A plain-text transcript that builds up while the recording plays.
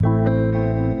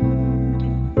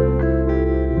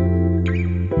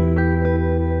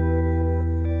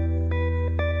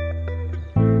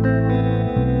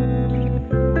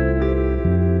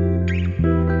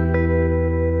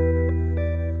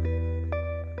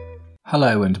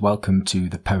Hello and welcome to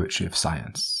The Poetry of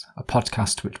Science, a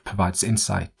podcast which provides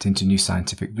insight into new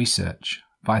scientific research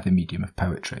via the medium of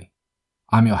poetry.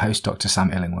 I'm your host, Dr.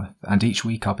 Sam Illingworth, and each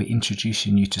week I'll be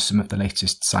introducing you to some of the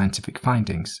latest scientific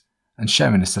findings and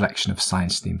sharing a selection of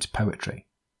science-themed poetry.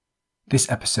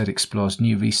 This episode explores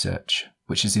new research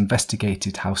which has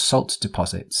investigated how salt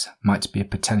deposits might be a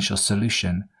potential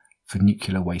solution for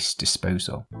nuclear waste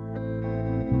disposal.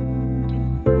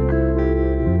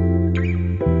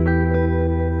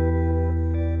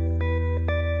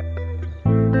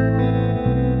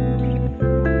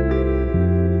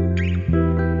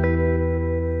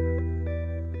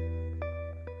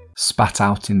 Spat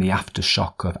out in the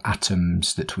aftershock of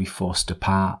atoms that we forced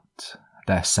apart,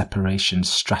 their separation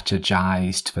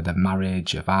strategized for the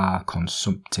marriage of our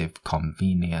consumptive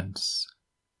convenience.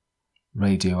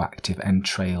 Radioactive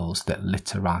entrails that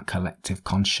litter our collective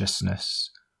consciousness,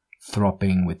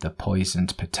 throbbing with the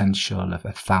poisoned potential of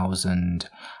 1,000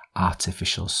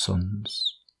 artificial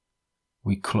suns.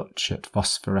 We clutch at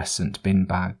phosphorescent bin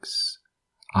bags,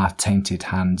 our tainted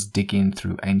hands digging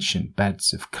through ancient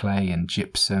beds of clay and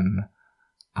gypsum,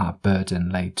 our burden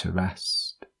laid to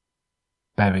rest,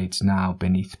 buried now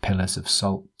beneath pillars of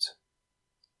salt,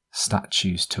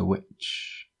 statues to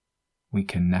which we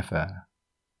can never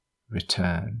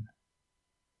return.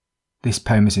 This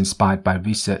poem is inspired by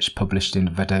research published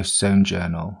in Verdose Zone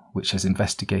Journal, which has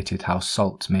investigated how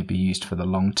salt may be used for the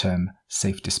long-term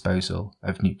safe disposal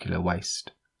of nuclear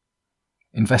waste.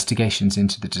 Investigations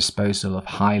into the disposal of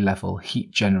high-level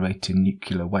heat-generated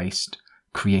nuclear waste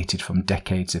created from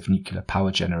decades of nuclear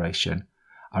power generation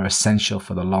are essential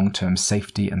for the long-term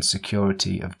safety and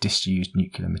security of disused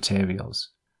nuclear materials.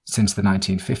 Since the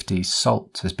 1950s,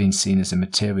 salt has been seen as a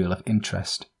material of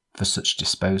interest for such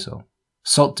disposal.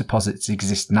 Salt deposits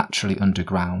exist naturally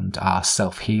underground, are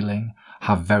self-healing,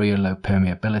 have very low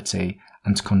permeability,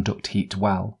 and conduct heat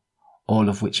well, all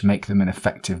of which make them an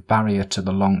effective barrier to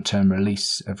the long-term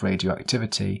release of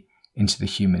radioactivity into the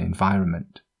human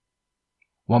environment.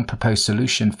 One proposed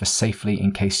solution for safely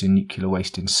encasing nuclear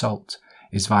waste in salt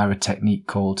is via a technique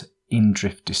called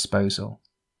in-drift disposal.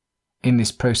 In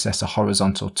this process, a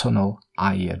horizontal tunnel,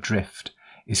 i.e. a drift,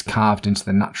 is carved into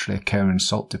the naturally occurring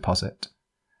salt deposit.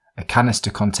 A canister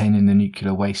containing the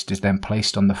nuclear waste is then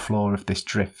placed on the floor of this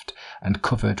drift and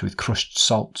covered with crushed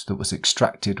salt that was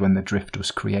extracted when the drift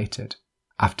was created.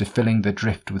 After filling the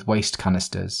drift with waste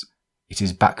canisters, it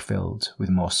is backfilled with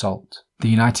more salt. The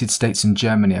United States and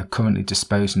Germany are currently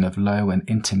disposing of low and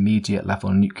intermediate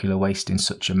level nuclear waste in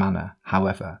such a manner.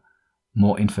 However,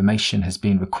 more information has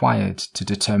been required to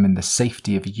determine the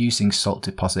safety of using salt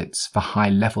deposits for high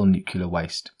level nuclear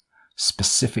waste,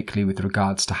 specifically with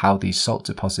regards to how these salt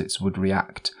deposits would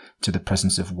react to the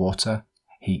presence of water,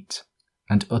 heat,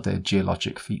 and other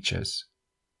geologic features.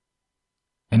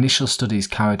 Initial studies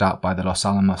carried out by the Los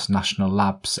Alamos National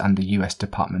Labs and the US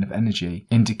Department of Energy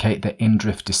indicate that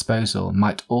in-drift disposal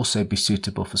might also be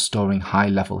suitable for storing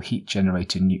high-level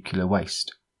heat-generated nuclear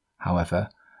waste. However,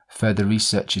 further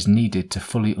research is needed to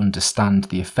fully understand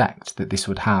the effect that this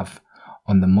would have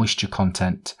on the moisture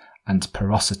content and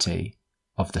porosity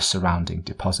of the surrounding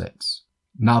deposits.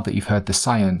 Now that you've heard the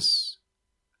science,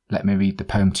 let me read the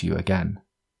poem to you again.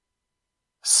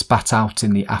 Spat out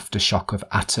in the aftershock of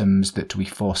atoms that we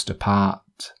forced apart,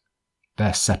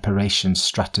 their separation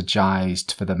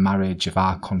strategized for the marriage of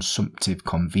our consumptive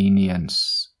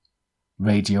convenience.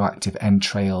 Radioactive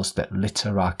entrails that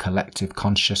litter our collective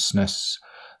consciousness,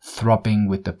 throbbing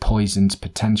with the poisoned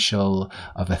potential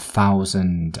of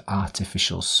 1,000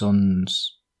 artificial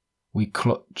suns. We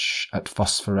clutch at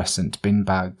phosphorescent bin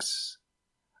bags,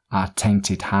 our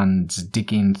tainted hands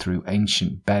digging through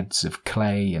ancient beds of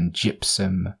clay and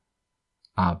gypsum,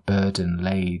 our burden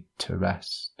laid to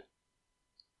rest.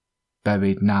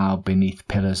 Buried now beneath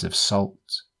pillars of salt,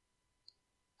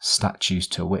 statues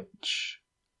to which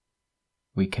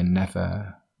we can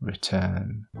never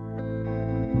return.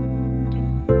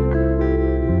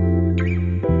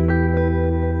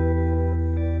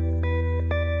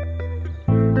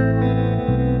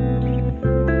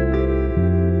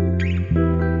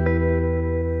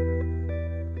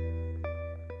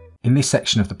 In this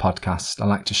section of the podcast, I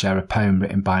like to share a poem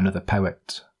written by another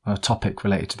poet on a topic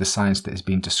related to the science that has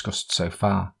been discussed so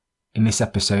far. In this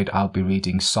episode, I'll be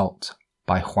reading Salt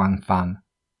by Huang Fan,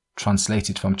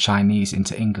 translated from Chinese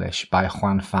into English by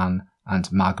Huan Fan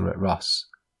and Margaret Ross.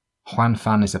 Huan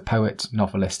Fan is a poet,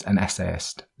 novelist and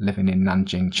essayist living in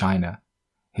Nanjing, China.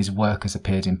 His work has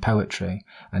appeared in poetry,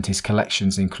 and his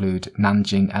collections include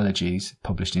Nanjing Elegies,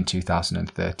 published in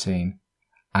 2013,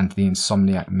 and The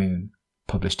Insomniac Moon,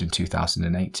 published in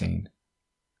 2018.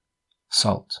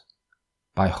 Salt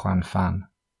by Huan Fan.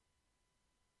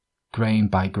 Grain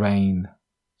by grain,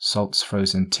 salt's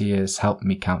frozen tears help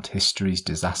me count history's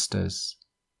disasters.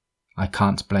 I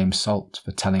can't blame salt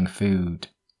for telling food,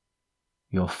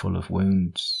 you're full of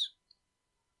wounds.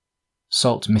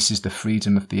 Salt misses the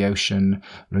freedom of the ocean,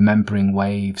 remembering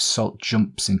waves. Salt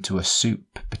jumps into a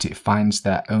soup, but it finds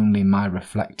there only my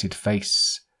reflected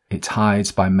face. It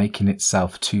hides by making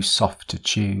itself too soft to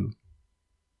chew.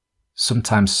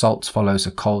 Sometimes salt follows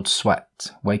a cold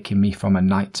sweat, waking me from a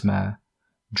nightmare.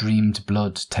 Dreamed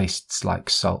blood tastes like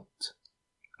salt,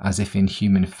 as if in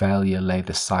human failure lay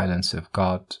the silence of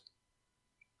God.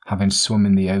 Having swum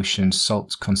in the ocean,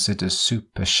 salt considers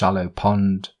soup a shallow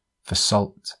pond. For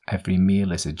salt, every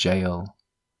meal is a jail.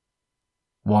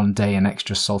 One day an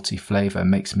extra salty flavour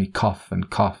makes me cough and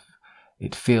cough.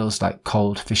 It feels like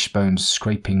cold fish bones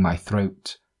scraping my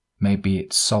throat. Maybe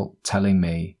it's salt telling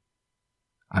me,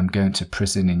 I'm going to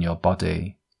prison in your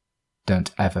body.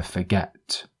 Don't ever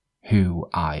forget who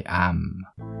I am.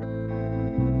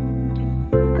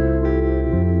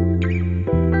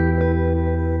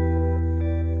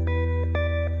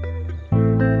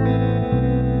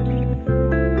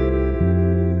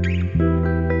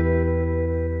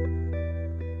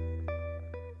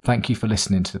 Thank you for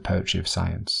listening to the Poetry of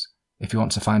Science. If you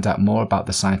want to find out more about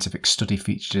the scientific study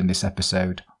featured in this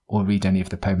episode or read any of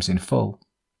the poems in full,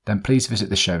 then please visit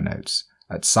the show notes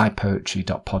at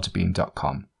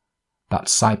scipoetry.podbean.com.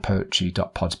 That's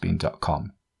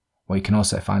scipoetry.podbean.com, where you can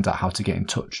also find out how to get in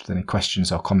touch with any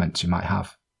questions or comments you might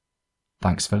have.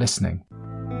 Thanks for listening.